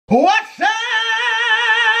What's up?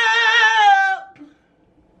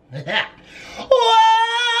 What's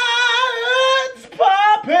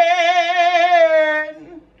poppin'?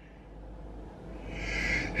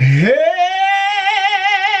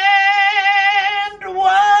 And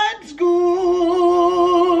what's Gucci?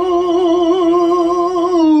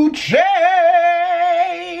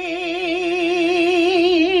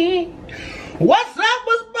 What's up?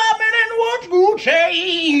 What's poppin' and what's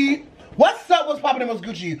Gucci? What's up? What's poppin' and what's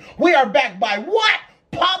Gucci? We are back by what?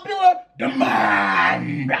 Popular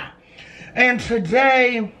demand. And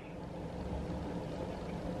today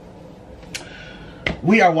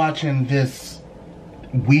we are watching this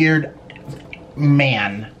weird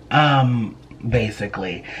man.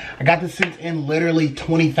 Basically, I got this sent in literally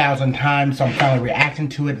 20,000 times, so I'm finally reacting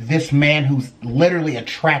to it. This man who's literally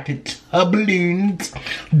attracted to balloons.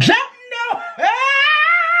 Don't know how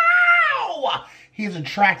he's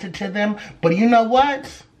attracted to them, but you know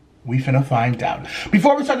what? We finna find out.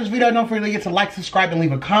 Before we start this video, don't forget to like, subscribe, and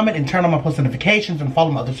leave a comment, and turn on my post notifications, and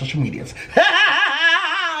follow my other social medias.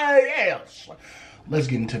 Yes. Let's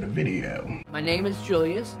get into the video. My name is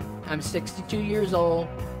Julius. I'm 62 years old,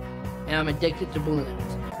 and I'm addicted to balloons.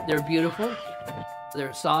 They're beautiful.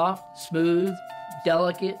 They're soft, smooth,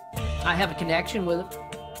 delicate. I have a connection with them.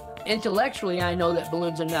 Intellectually, I know that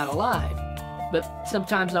balloons are not alive, but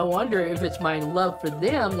sometimes I wonder if it's my love for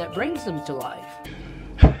them that brings them to life.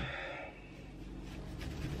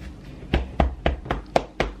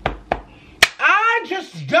 I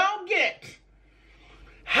just don't get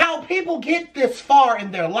how people get this far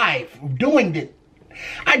in their life doing this.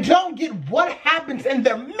 I don't get what happens in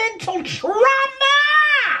their mental trauma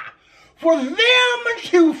for them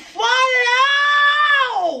to follow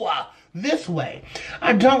this way.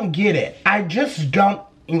 I don't get it. I just don't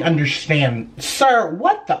understand. Sir,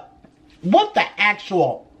 what the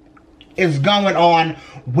actual is going on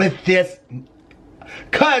with this?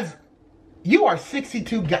 Cause you are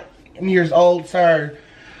 62 years old, sir.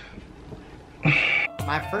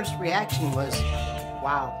 My first reaction was,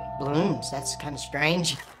 wow, balloons, that's kind of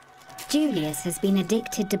strange. Julius has been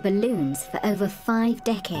addicted to balloons for over 5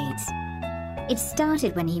 decades. It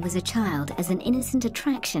started when he was a child as an innocent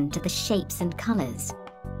attraction to the shapes and colours.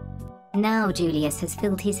 Now Julius has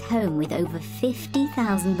filled his home with over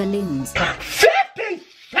 50,000 balloons.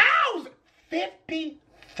 50,000!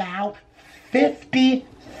 50,000? 50,000?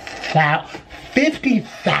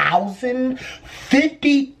 50,000?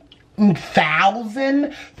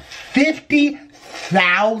 50,000?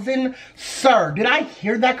 50,000? Sir, did I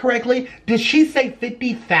hear that correctly? Did she say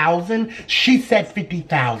 50,000? She said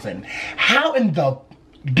 50,000. How in the...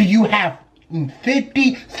 do you have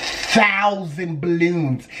 50,000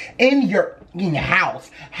 balloons in your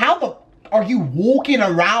house? How the... are you walking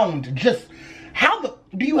around just... how the...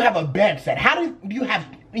 do you have a bed set? How do you have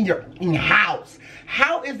in your house?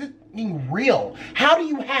 How is it real? How do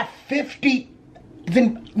you have 50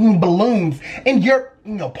 balloons in your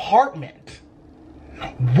apartment?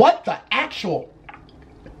 What the actual...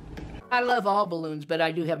 I love all balloons, but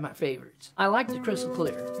I do have my favorites. I like the crystal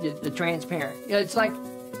clear, the transparent. It's like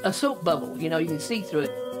a soap bubble, you can see through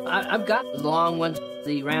it. I've got the long ones,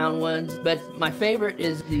 the round ones, but my favorite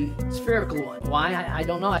is the spherical one. Why? I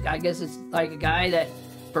don't know. I guess it's like a guy that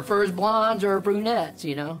prefers blondes or brunettes,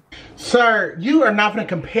 Sir, you are not gonna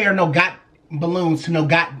compare no balloons to no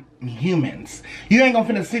humans. You ain't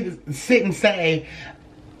gonna sit and say,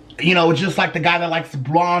 just like the guy that likes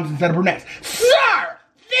blondes instead of brunettes. Sir,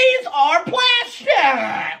 these are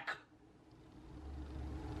plastic.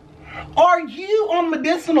 Are you on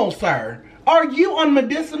medicinal, sir? Are you on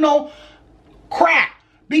medicinal crack?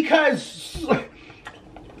 Because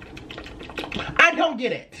I don't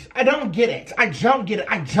get it. I don't get it. I don't get it.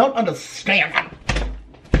 I don't understand.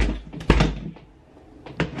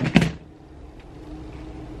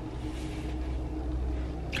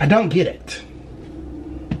 I don't get it.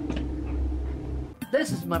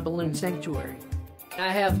 This is my balloon sanctuary. I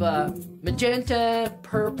have magenta,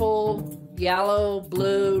 purple, yellow,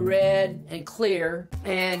 blue, red, and clear,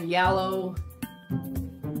 and yellow,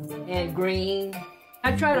 and green.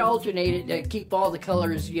 I try to alternate it to keep all the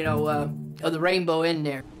colors, of the rainbow in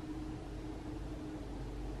there.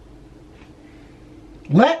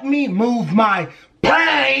 Let me move my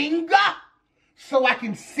bang so I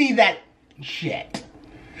can see that shit.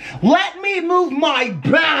 Let me move my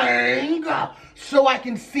bang so I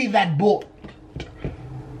can see that bull.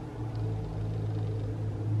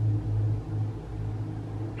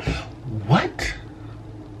 What?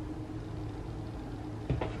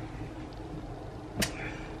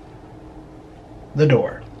 The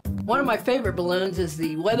door. One of my favorite balloons is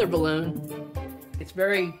the weather balloon. It's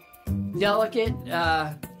very delicate.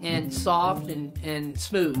 and soft and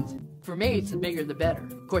smooth. For me, it's the bigger the better.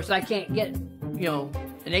 Of course, I can't get, you know,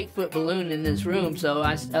 an 8-foot balloon in this room, so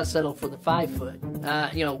I settle for the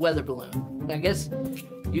 5-foot, you know, weather balloon. I guess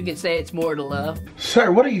you can say it's more to love.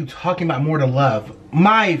 Sir, what are you talking about more to love?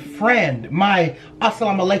 My friend, my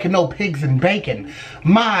assalamu alaikum, no pigs and bacon,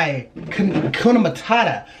 my kuna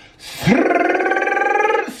matata.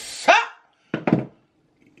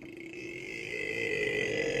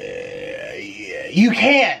 You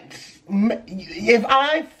can't. If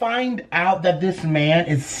I find out that this man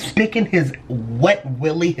is sticking his wet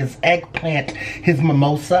willy, his eggplant, his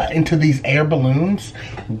mimosa into these air balloons,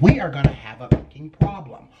 we are gonna have a fucking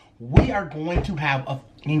problem. We are going to have a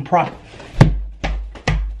fucking problem.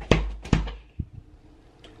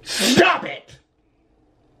 Stop it!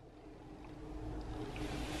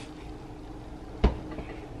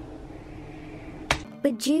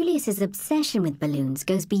 But Julius's obsession with balloons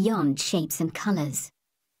goes beyond shapes and colors.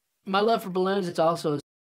 My love for balloons, it's also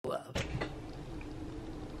a love.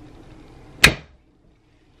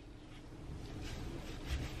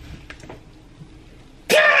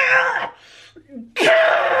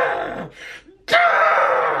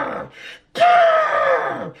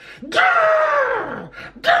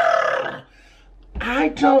 I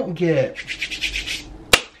don't get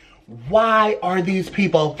why are these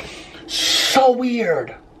people so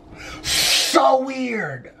weird? So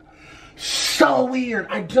weird. So weird.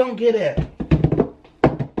 I don't get it.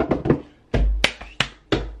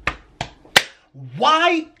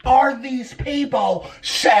 Why are these people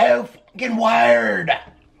so fucking weird?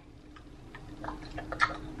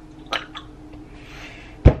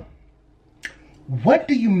 What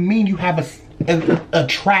do you mean you have a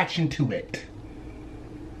attraction to it?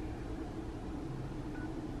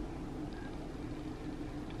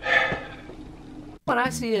 When I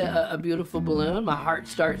see a beautiful balloon, my heart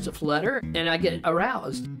starts to flutter and I get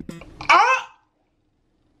aroused.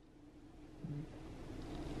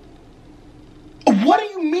 What do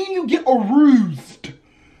you mean you get aroused?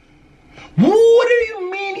 What do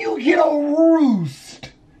you mean you get aroused?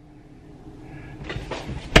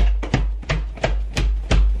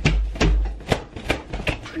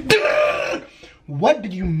 What do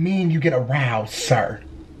you mean you get aroused, sir?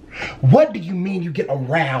 What do you mean you get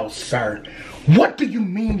aroused, sir? What do you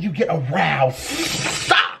mean you get aroused?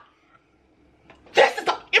 Stop! This is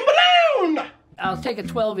a balloon! I'll take a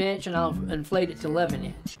 12-inch and I'll inflate it to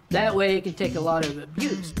 11-inch. That way it can take a lot of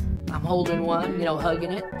abuse. I'm holding one, you know,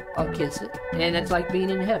 hugging it, I'll kiss it, and it's like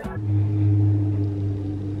being in heaven.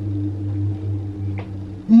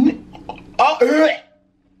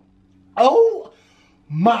 Oh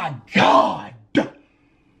my God!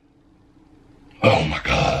 Oh my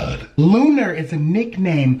God. Lunar is a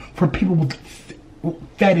nickname for people with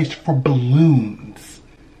fetish for balloons.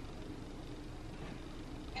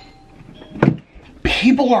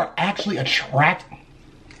 People are actually attracted.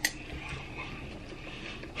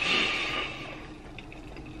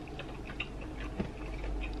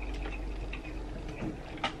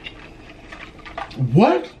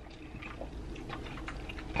 What?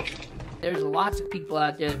 There's lots of people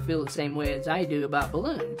out there that feel the same way as I do about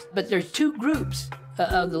balloons. But there's two groups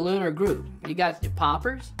of the lunar group. You got the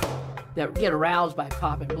poppers that get aroused by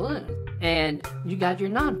popping balloons, and you got your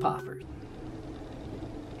non-poppers.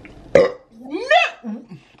 No!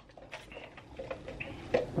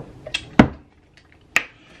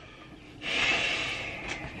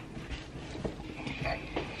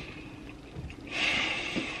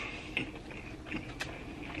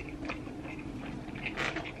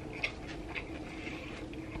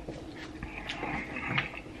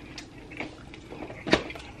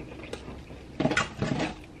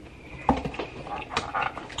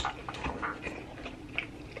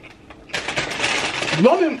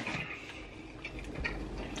 Love him.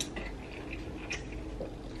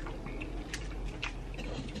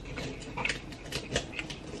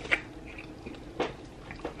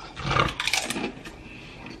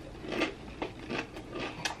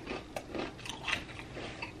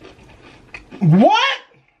 What?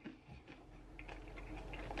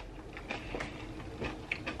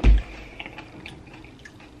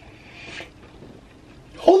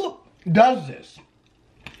 Who does this?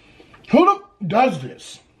 Who does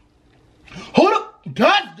this? Who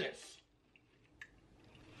does this?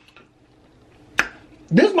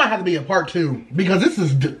 This might have to be a part 2 because this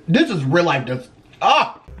is real life.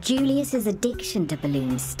 Julius's addiction to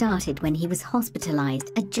balloons started when he was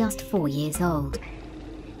hospitalized at just 4 years old.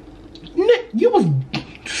 Nick, you was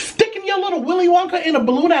sticking your little Willy Wonka in a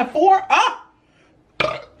balloon at 4?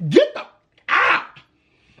 Get the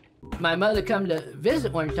My mother come to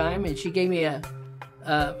visit one time and she gave me a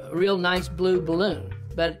real nice blue balloon.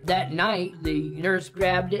 But that night, the nurse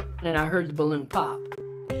grabbed it, and I heard the balloon pop.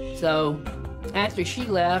 So after she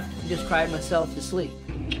left, I just cried myself to sleep.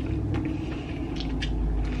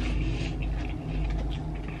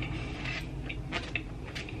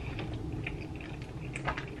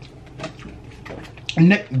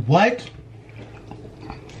 Nick, what?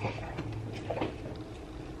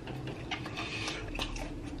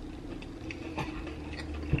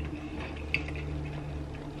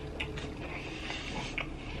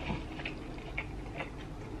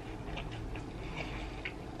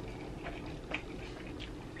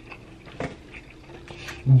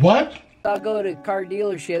 What? I'll go to car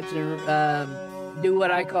dealerships and do what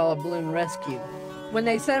I call a balloon rescue. When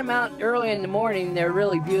they set them out early in the morning, they're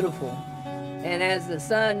really beautiful. And as the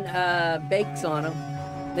sun bakes on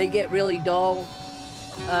them, they get really dull,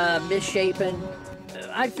 misshapen.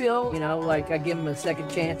 I feel, like I give them a second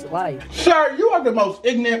chance at life. Sir, you are the most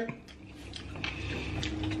ignorant.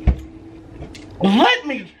 Let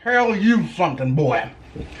me tell you something, boy.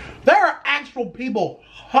 There are actual people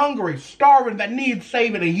hungry, starving, that need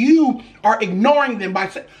saving, and you are ignoring them by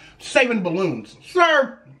saving balloons.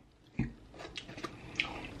 Sir,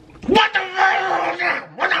 what the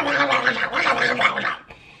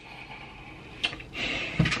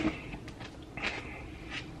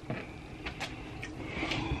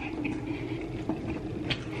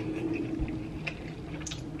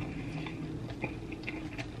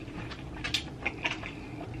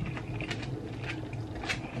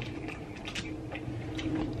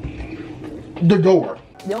the door.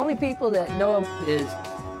 The only people that know is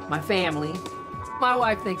my family. My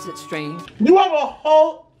wife thinks it's strange. You have a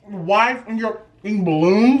whole wife and you're eating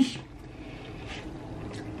balloons?